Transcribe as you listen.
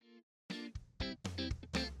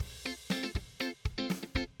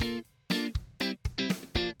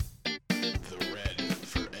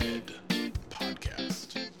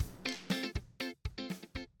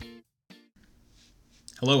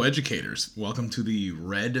Hello, educators. Welcome to the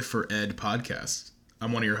Red for Ed podcast.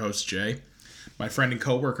 I'm one of your hosts, Jay. My friend and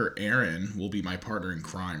coworker, Erin, will be my partner in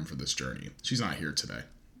crime for this journey. She's not here today.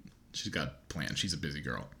 She's got plans. She's a busy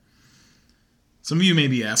girl. Some of you may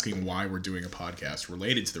be asking why we're doing a podcast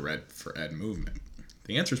related to the Red for Ed movement.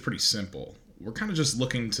 The answer is pretty simple. We're kind of just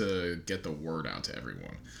looking to get the word out to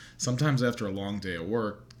everyone. Sometimes after a long day of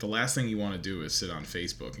work, the last thing you want to do is sit on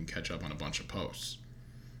Facebook and catch up on a bunch of posts.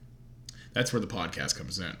 That's where the podcast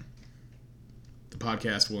comes in. The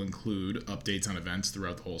podcast will include updates on events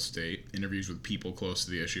throughout the whole state, interviews with people close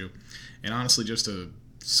to the issue, and honestly just a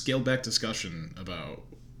scaled-back discussion about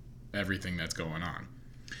everything that's going on.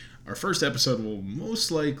 Our first episode will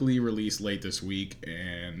most likely release late this week,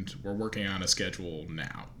 and we're working on a schedule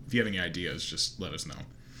now. If you have any ideas, just let us know.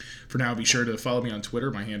 For now, be sure to follow me on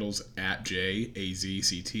Twitter. My handle's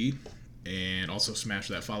 @JAZCT. And also smash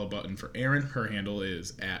that follow button for Erin. Her handle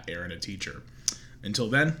is @ErinATeacher. Until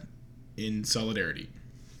then, in solidarity.